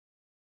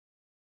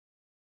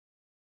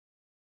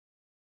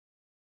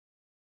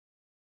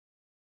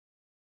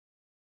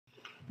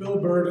Bill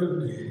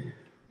Burden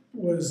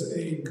was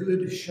a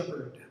good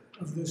shepherd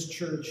of this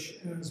church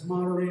as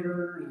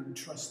moderator and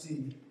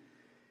trustee,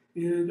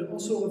 and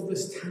also of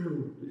this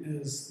town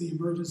as the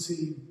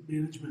emergency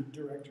management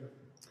director.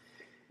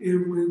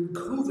 And when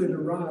COVID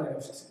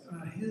arrived,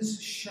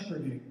 his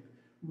shepherding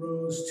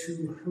rose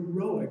to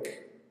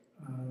heroic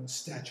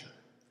stature.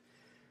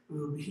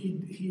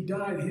 He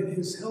died,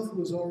 his health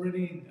was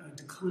already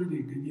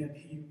declining, and yet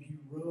he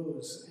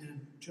rose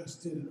and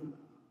just did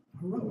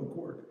heroic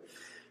work.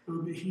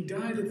 He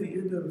died at the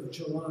end of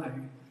July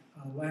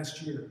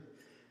last year.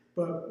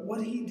 But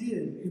what he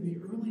did in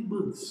the early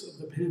months of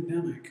the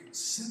pandemic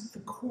set the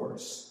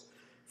course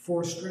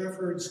for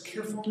Strafford's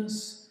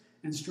carefulness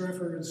and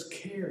Strafford's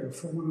care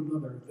for one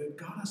another that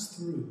got us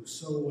through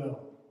so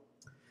well.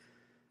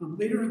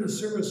 Later in the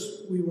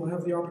service, we will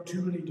have the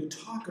opportunity to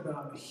talk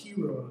about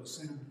heroes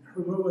and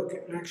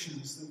heroic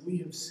actions that we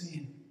have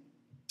seen.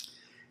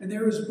 And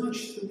there is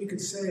much that we could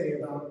say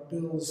about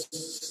Bill's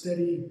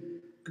steady,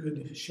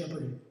 good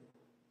shepherding.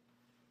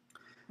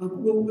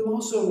 We'll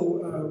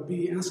also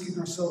be asking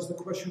ourselves the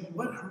question,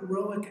 what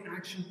heroic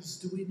actions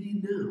do we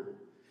need now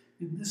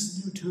in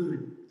this new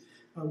time?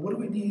 What do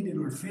we need in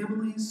our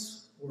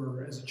families,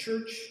 or as a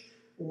church,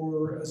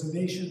 or as a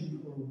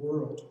nation or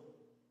world?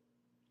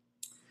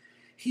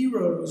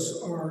 Heroes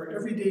are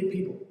everyday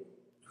people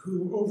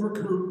who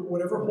overcome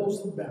whatever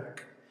holds them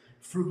back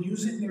from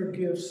using their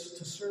gifts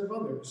to serve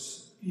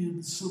others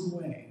in some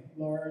way,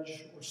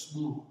 large or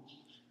small.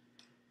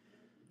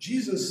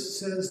 Jesus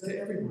says to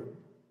everyone,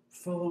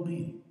 "Follow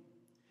me."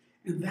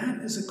 And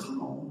that is a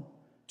call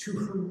to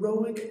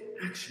heroic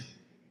action,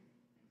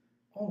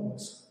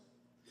 always.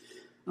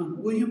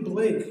 William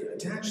Blake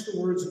attached the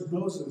words of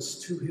Moses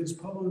to his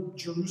poem,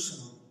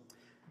 Jerusalem,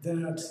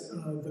 that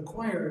the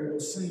choir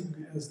will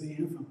sing as the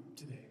anthem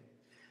today.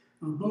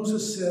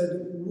 Moses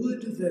said,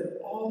 "Would that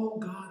all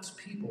God's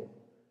people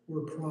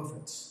were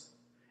prophets,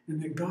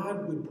 and that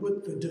God would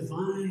put the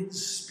divine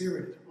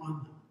spirit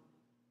on them."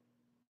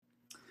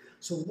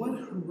 So what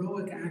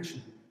heroic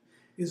action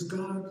is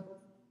God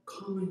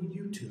calling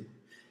you to?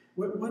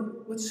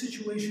 What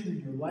situation in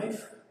your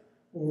life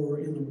or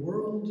in the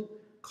world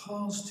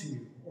calls to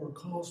you or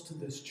calls to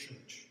this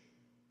church?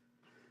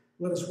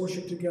 Let us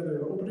worship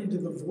together, opening to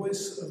the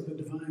voice of the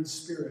divine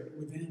spirit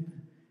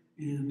within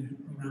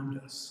and around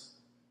us.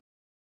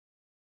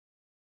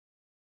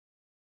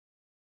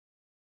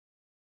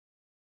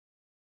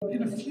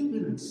 In a few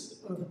minutes,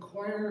 the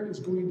choir is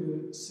going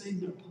to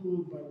sing a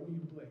poem by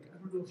William Blake. I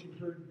don't know if you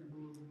heard your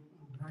mom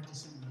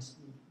practicing this,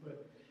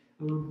 but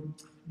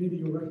maybe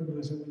you'll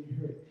recognize it when you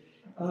hear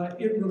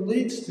it. It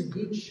relates to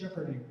good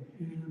shepherding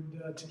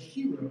and to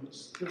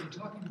heroes that we're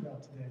talking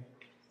about today.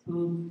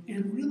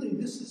 And really,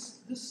 this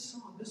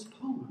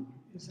poem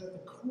is at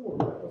the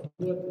core of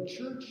what the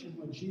church and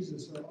what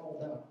Jesus are all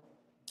about.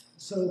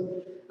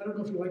 So I don't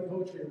know if you like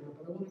poetry or not,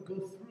 but I want to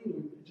go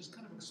through and just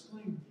kind of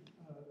explain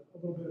a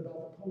little bit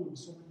about the poem.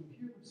 So when you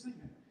hear them sing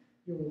it,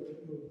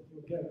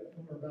 you'll get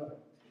more about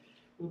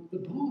it. The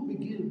poem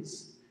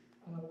begins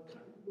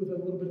with a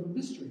little bit of a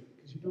mystery,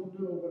 because you don't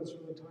know what it's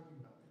really talking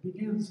about. It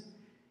begins,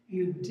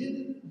 "And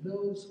did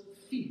those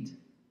feet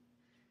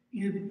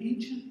in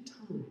ancient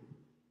time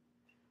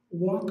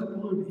walk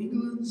upon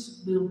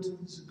England's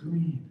mountains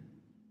green?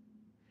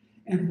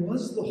 And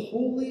was the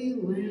holy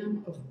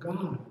Lamb of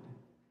God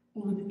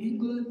on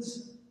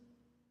England's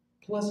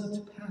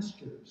pleasant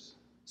pastures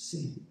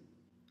seen?"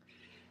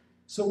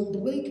 So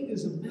Blake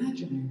is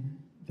imagining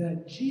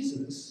that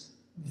Jesus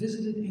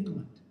visited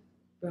England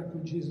back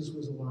when Jesus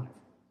was alive.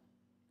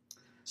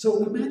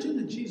 So imagine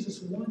that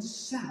Jesus once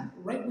sat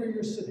right where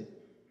you're sitting.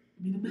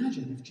 I mean,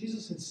 imagine if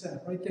Jesus had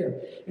sat right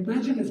there.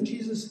 Imagine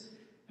Jesus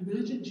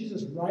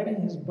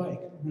riding his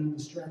bike around the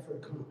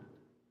Strafford Common,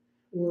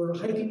 or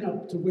hiking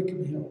up to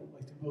Wickham Hill,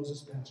 like to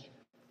Moses' pasture.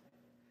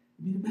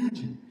 I mean,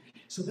 imagine.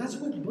 So that's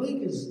what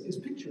Blake is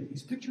picturing.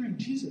 He's picturing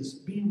Jesus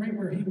being right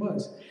where he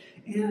was.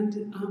 And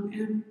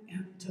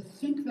to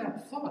think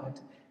that thought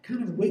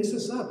kind of wakes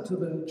us up to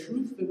the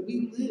truth that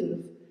we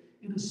live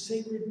in a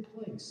sacred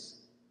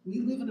place. We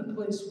live in a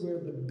place where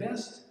the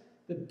best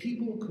that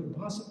people could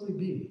possibly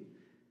be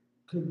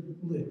could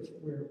live,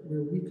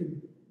 where we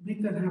could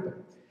make that happen.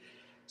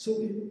 So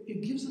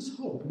it gives us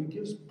hope, and it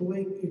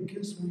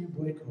gives William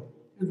Blake hope.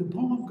 And the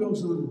poem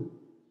goes on.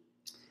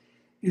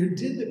 "And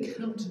did the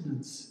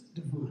countenance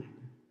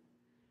divine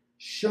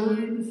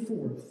shine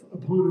forth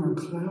upon our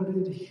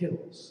clouded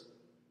hills?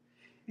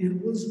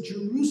 And was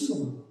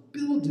Jerusalem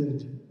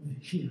builded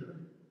here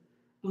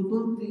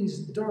among these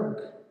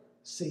dark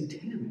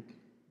satanic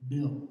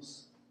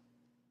mills?"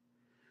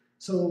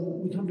 So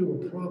we come to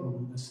a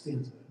problem in this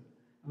stanza.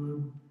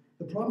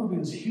 The problem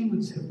is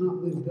humans have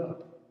not lived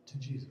up to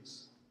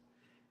Jesus.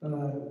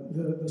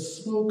 The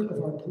smoke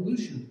of our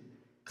pollution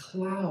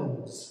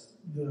clouds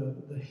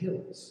the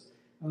hills.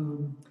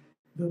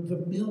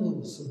 The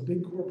mills of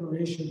big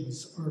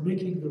corporations are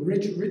making the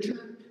rich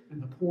richer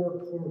and the poor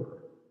poorer.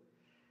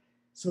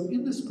 So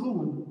in this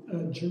poem,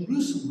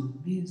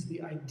 Jerusalem means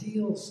the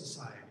ideal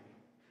society,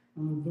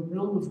 the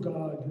realm of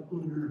God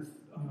on earth,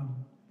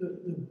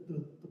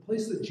 the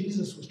place that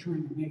Jesus was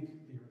trying to make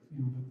the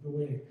earth, the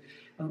way,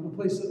 a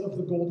place of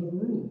the golden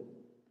rule,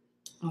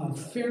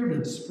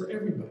 fairness for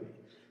everybody,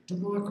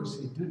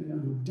 democracy,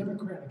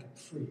 democratic and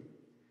free.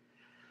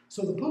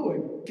 So the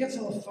poet gets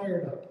all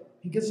fired up.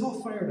 He gets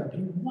all fired up.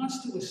 He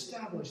wants to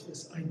establish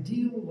this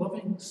ideal,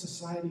 loving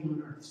society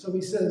on earth. So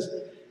he says,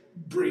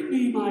 "Bring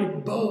me my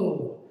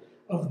bow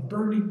of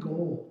burning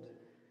gold.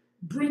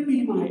 Bring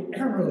me my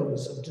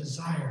arrows of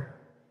desire.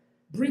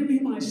 Bring me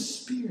my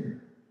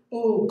spear.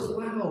 Oh,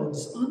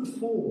 clouds,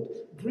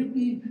 unfold. Bring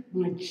me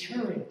my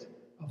chariot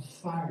of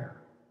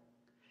fire.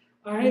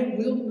 I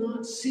will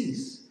not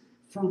cease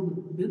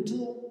from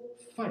mental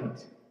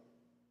fight,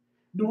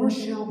 nor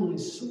shall my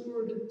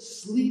sword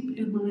sleep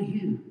in my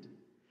hand,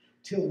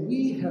 till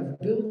we have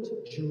built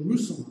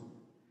Jerusalem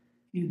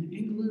in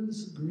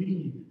England's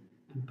green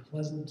and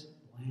pleasant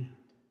land."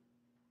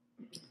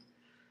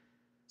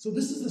 So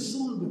this is the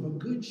song of a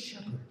good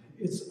shepherd.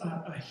 It's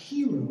a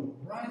hero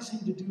rising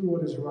to do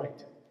what is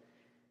right.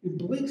 And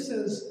Blake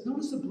says,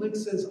 notice that Blake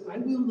says, "I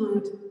will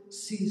not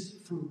cease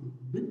from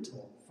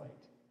mental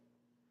fight."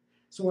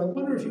 So I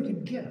wonder if you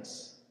can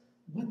guess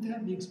what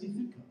that makes me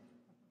think of.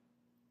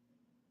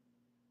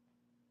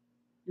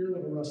 You're a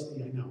little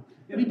rusty, I know.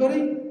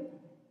 Anybody?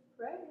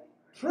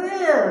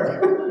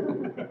 Prayer.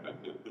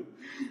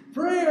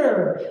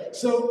 Prayer.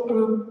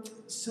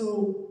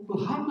 So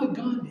Mahatma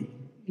Gandhi,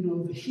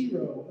 the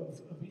hero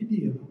of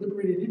India, the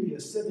liberated India,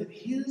 said that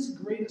his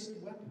greatest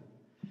weapon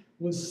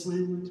was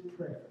silent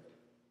prayer.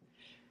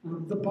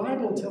 The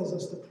Bible tells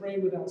us to pray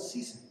without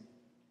ceasing.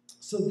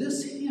 So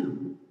this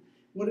hymn,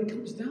 what it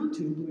comes down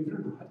to, believe it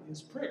or not,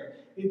 is prayer.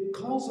 It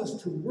calls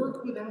us to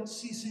work without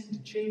ceasing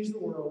to change the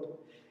world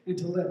and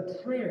to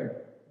let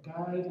prayer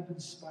guide and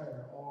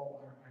inspire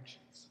all our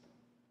actions.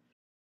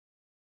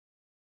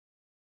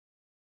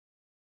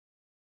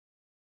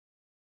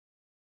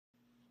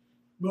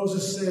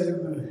 Moses said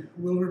in the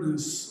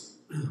wilderness,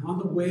 on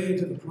the way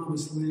to the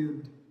promised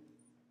land,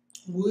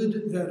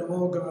 "Would that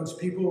all God's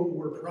people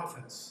were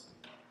prophets,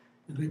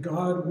 and that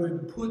God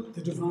would put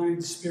the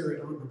divine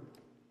spirit on them."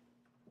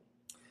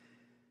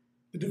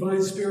 The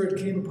divine spirit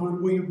came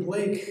upon William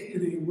Blake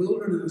in a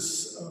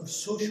wilderness of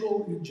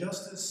social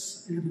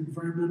injustice and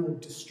environmental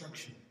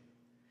destruction.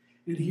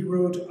 And he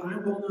wrote, "I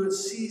will not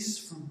cease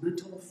from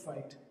mental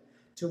fight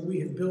till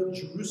we have built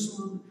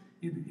Jerusalem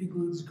in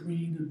England's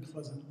green and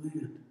pleasant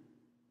land."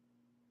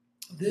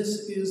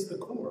 This is the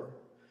core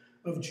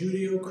of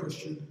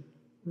Judeo-Christian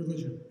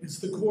religion. It's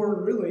the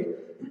core, really,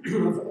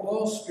 of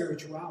all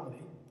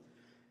spirituality,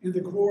 and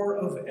the core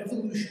of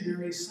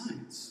evolutionary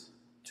science,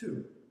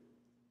 too.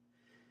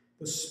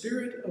 The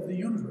spirit of the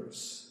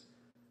universe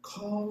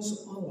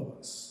calls all of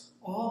us,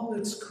 all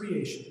its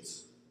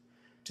creations,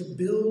 to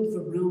build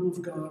the realm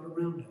of God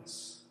around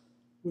us,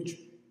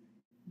 which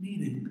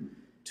meaning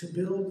to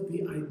build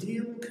the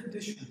ideal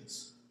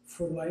conditions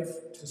for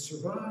life to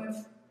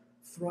survive,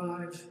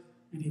 thrive,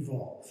 and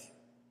evolve.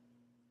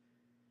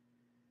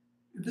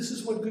 And this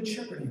is what good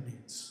shepherding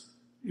means.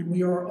 And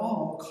we are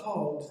all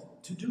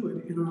called to do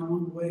it in our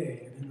own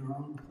way and in our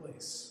own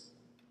place.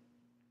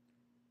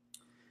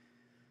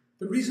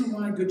 The reason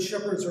why good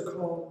shepherds are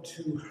called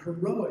to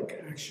heroic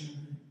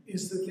action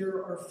is that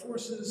there are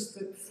forces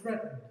that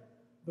threaten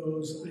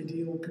those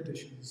ideal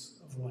conditions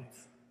of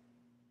life.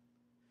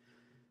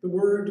 The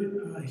word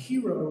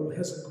hero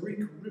has a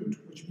Greek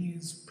root which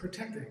means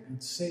protecting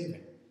and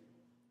saving.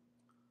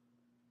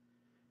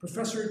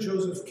 Professor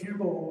Joseph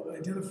Campbell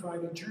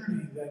identified a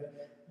journey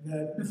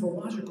that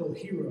mythological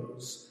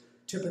heroes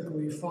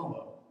typically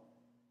follow.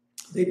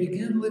 They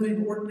begin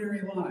living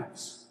ordinary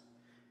lives,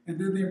 and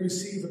then they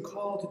receive a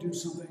call to do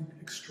something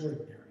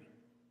extraordinary.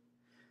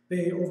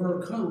 They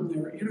overcome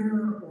their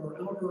inner or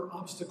outer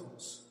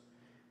obstacles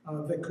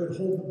that could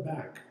hold them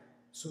back.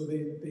 So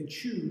they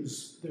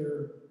choose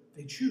to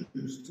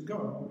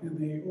go, and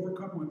they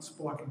overcome what's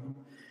blocking them.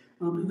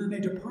 And then they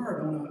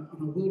depart on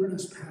a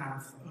wilderness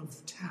path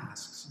of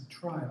tasks and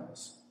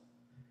trials.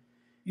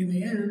 In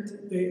the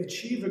end, they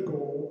achieve a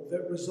goal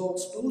that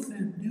results both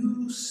in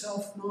new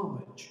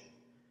self-knowledge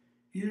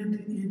and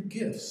in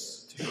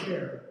gifts to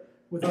share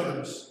with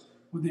others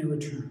when they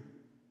return.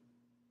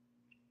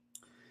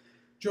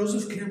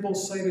 Joseph Campbell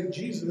cited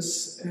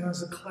Jesus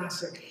as a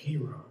classic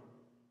hero.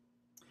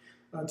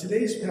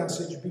 Today's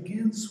passage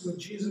begins with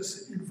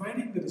Jesus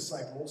inviting the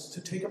disciples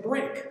to take a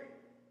break.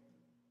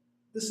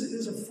 This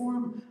is a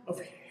form of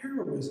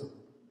heroism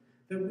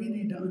that we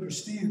need to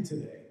understand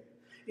today.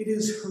 It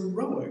is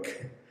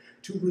heroic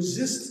to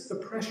resist the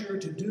pressure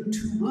to do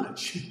too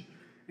much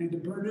and to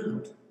burn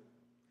out.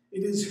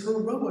 It is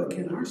heroic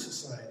in our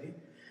society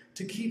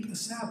to keep the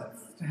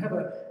Sabbath, to have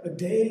a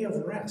day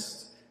of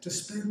rest, to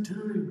spend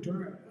time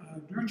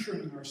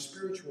nurturing our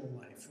spiritual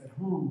life at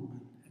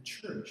home and at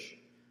church.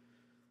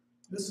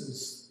 This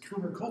is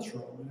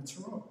countercultural and it's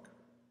heroic.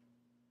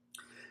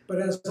 But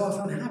as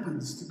often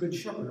happens to good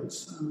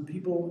shepherds,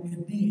 people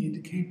in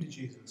need came to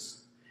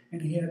Jesus,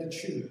 and he had to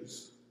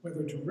choose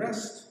whether to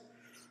rest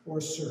or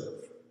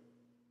serve.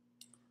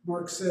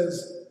 Mark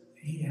says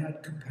he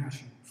had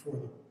compassion for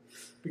them.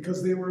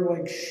 because they were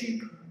like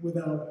sheep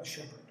without a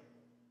shepherd.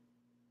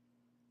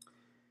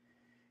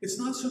 It's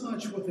not so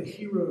much what the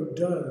hero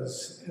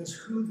does as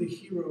who the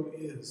hero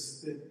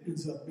is that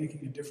ends up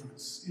making a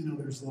difference in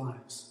others'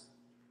 lives.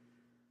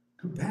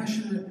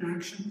 Compassionate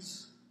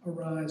actions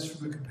arise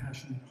from a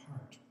compassionate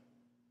heart.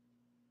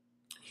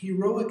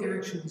 Heroic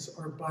actions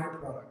are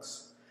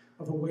byproducts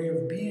of a way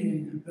of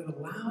being that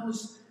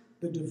allows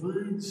the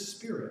divine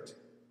spirit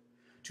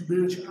to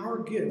match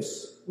our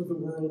gifts with the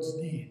world's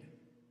need.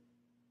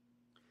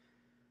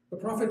 The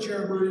prophet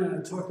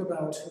Jeremiah talked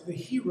about the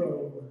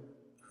hero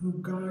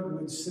whom God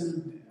would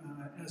send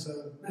as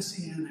a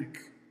messianic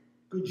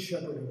good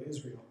shepherd of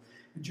Israel.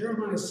 And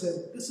Jeremiah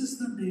said, "This is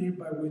the name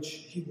by which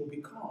he will be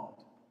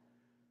called.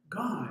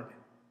 God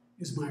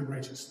is my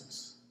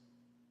righteousness."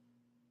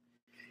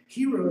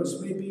 Heroes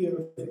may be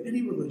of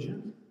any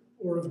religion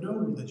or of no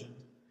religion,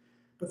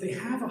 but they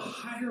have a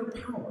higher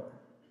power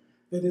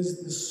that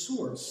is the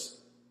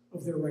source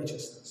of their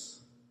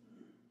righteousness.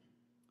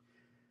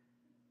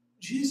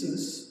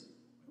 Jesus,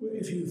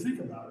 if you think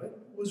about it,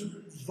 was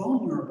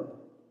vulnerable.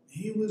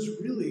 He was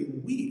really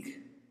weak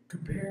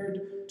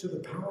compared to the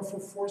powerful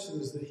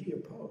forces that he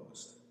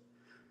opposed.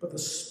 But the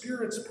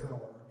Spirit's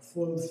power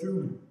flowed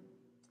through him.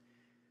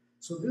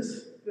 So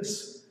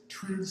this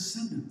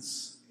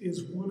transcendence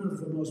is one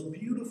of the most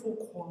beautiful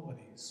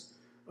qualities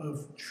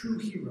of true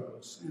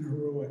heroes and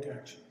heroic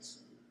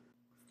actions.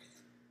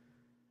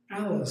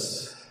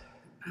 Alice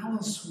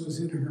was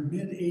in her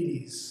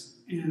mid-80s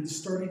and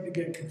starting to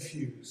get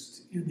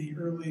confused in the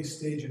early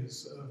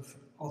stages of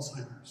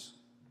Alzheimer's.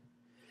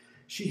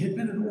 She had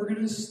been an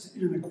organist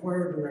and a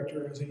choir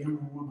director as a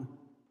younger woman,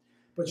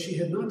 but she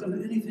had not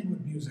done anything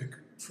with music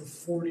for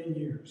 40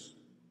 years.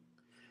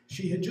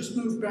 She had just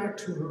moved back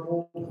to her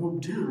old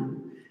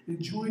hometown and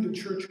joined a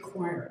church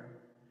choir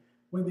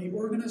when the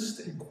organist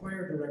and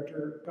choir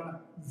director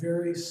got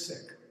very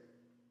sick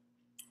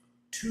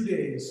 2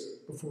 days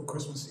before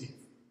Christmas Eve.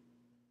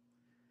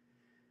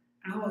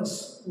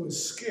 Alice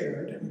was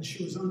scared and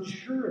she was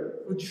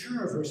unsure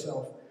of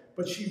herself,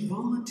 but she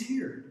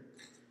volunteered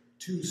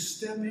to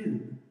step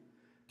in,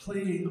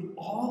 playing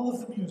all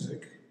of the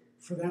music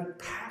for that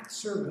packed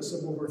service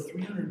of over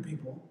 300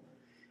 people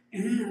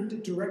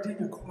and directing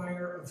a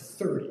choir of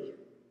 30.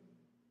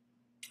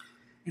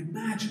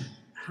 Imagine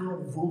how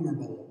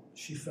vulnerable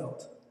she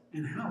felt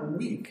and how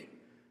weak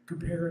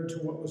compared to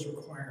what was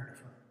required of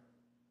her.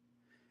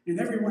 And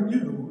everyone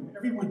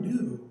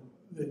knew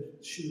that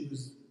she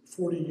was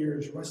 40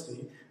 years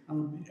rusty.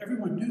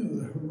 Everyone knew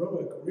the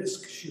heroic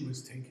risk she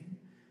was taking.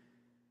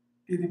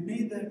 And it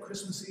made that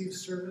Christmas Eve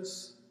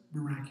service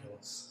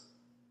miraculous.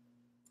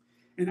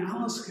 And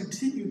Alice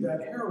continued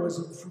that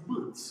heroism for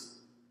months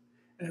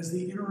as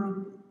the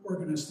interim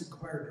organist and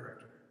choir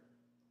director.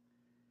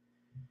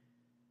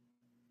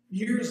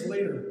 Years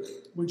later,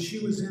 when she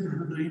was in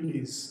her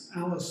 90s,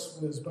 Alice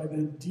was by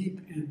then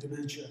deep in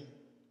dementia,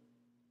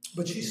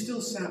 but she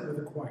still sat with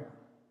the choir.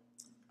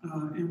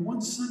 And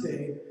one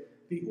Sunday,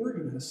 the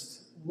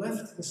organist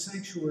left the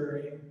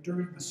sanctuary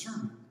during the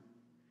sermon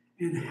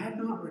and had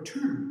not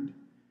returned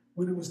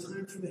when it was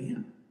time for the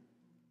hymn.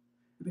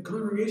 And the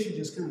congregation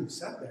just kind of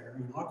sat there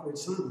in awkward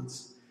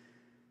silence.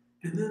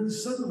 And then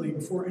suddenly,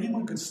 before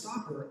anyone could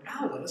stop her,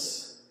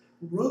 Alice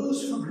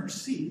rose from her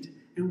seat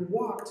and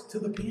walked to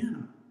the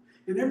piano.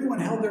 And everyone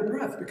held their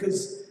breath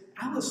because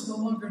Alice no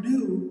longer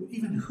knew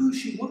even who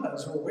she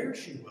was or where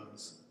she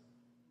was.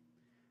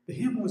 The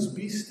hymn was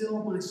 "Be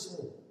Still My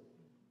Soul,"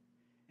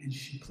 and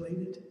she played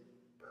it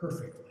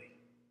perfectly.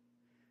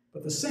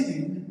 But the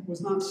singing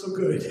was not so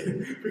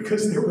good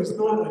because there was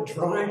not a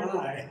dry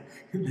eye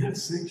in that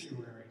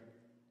sanctuary.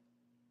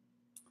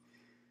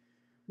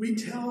 We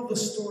tell the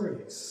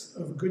stories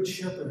of good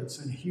shepherds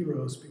and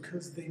heroes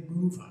because they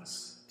move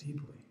us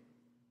deeply.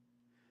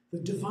 The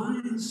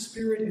divine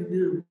spirit in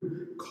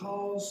them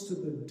calls to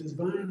the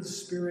divine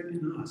spirit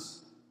in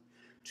us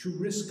to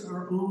risk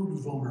our own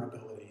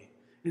vulnerability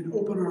and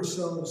open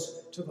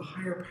ourselves to the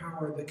higher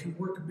power that can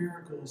work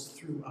miracles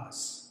through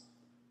us.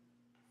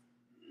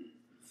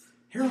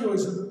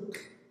 Heroism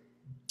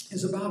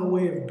is about a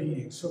way of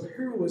being, so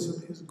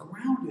heroism is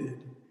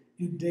grounded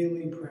in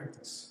daily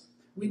practice.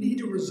 We need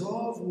to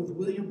resolve with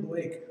William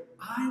Blake,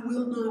 "I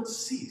will not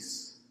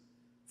cease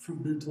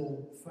from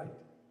mental fight."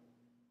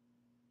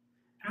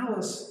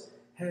 Alice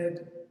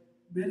had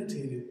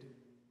meditated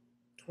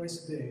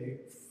twice a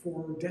day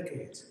for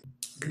decades.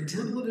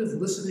 Contemplative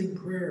listening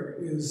prayer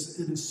is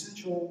an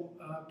essential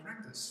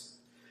practice.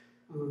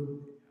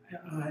 And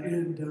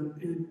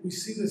we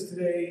see this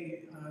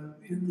today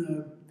in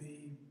the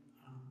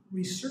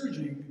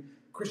resurging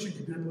Christian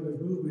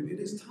contemplative movement. It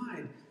is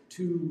tied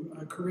to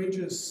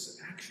courageous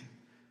action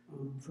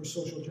for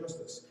social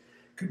justice.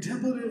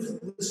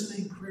 Contemplative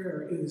listening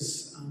prayer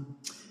is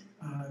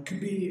can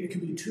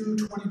be 2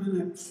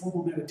 20-minute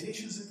formal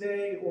meditations a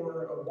day,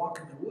 or a walk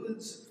in the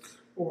woods,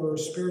 or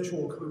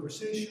spiritual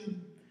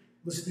conversation,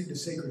 listening to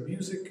sacred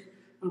music,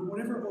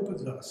 whatever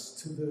opens us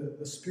to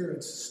the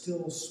Spirit's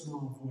still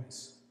small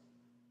voice.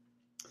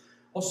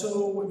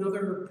 Also,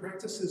 another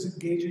practice is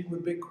engaging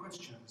with big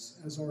questions,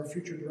 as our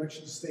future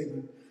direction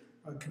statement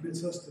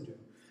commits us to do.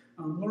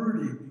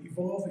 Learning,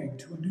 evolving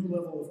to a new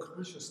level of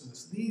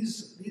consciousness.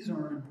 These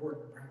are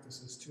important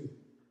practices too.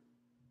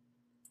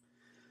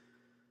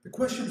 The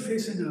question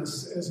facing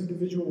us as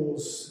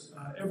individuals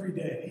every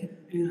day,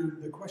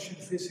 and the question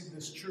facing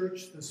this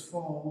church this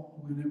fall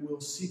when it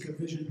will seek a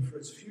vision for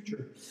its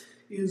future,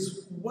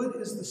 is what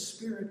is the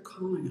Spirit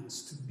calling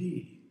us to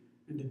be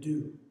and to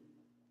do?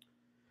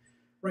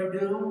 Right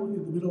now, in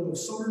the middle of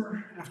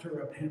summer,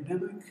 after a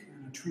pandemic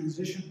and a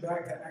transition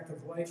back to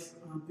active life,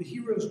 the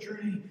hero's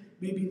journey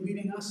may be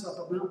leading us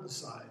up a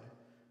mountainside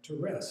to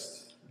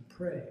rest and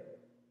pray,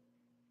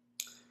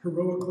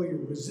 heroically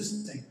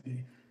resisting the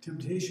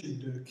temptation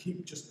to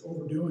keep just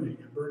overdoing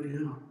and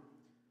burning out.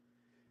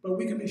 But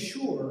we can be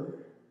sure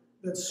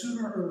that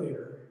sooner or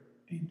later,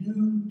 a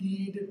new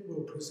need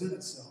will present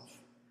itself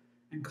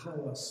and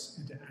call us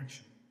into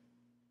action.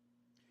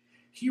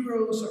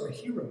 Heroes are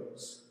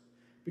heroes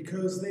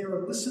because they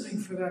are listening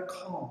for that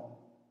call,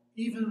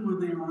 even when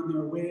they are on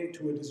their way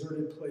to a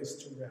deserted place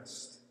to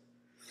rest.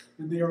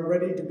 And they are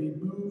ready to be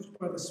moved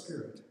by the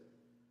Spirit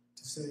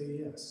to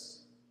say yes.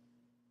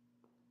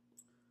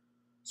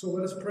 So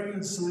let us pray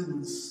in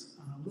silence,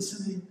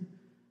 listening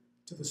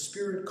to the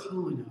Spirit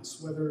calling us,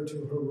 whether to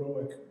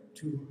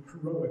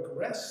heroic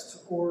rest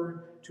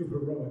or to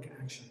heroic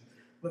action.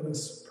 Let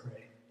us pray.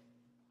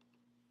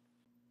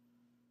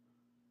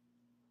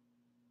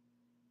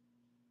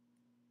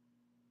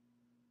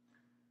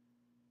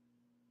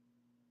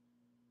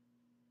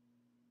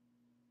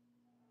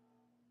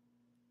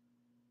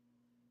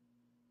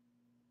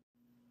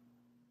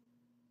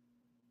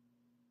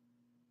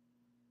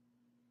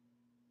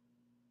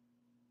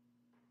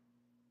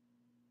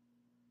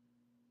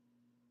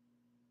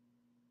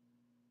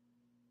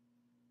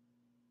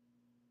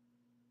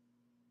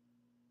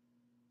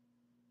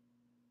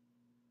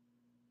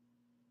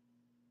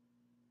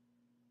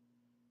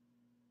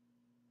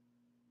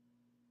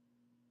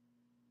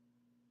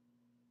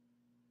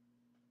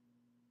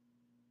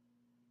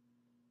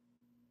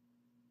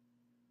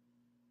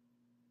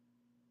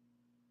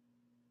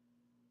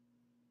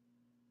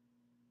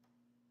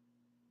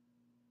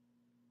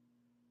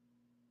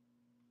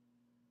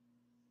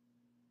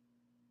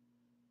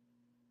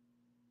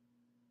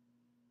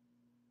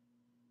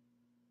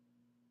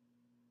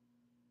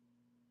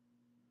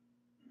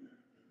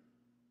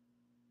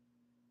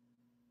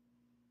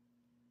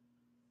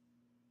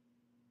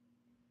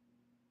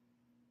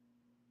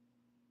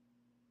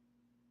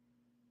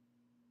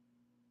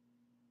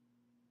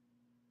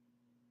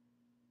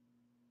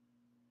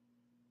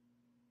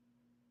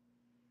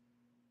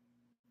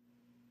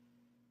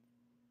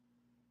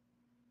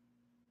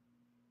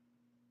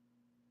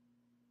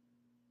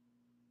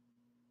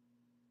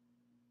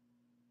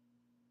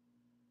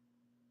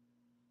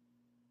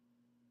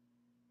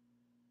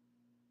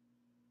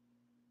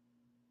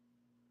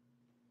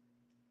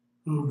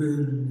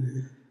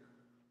 Amen.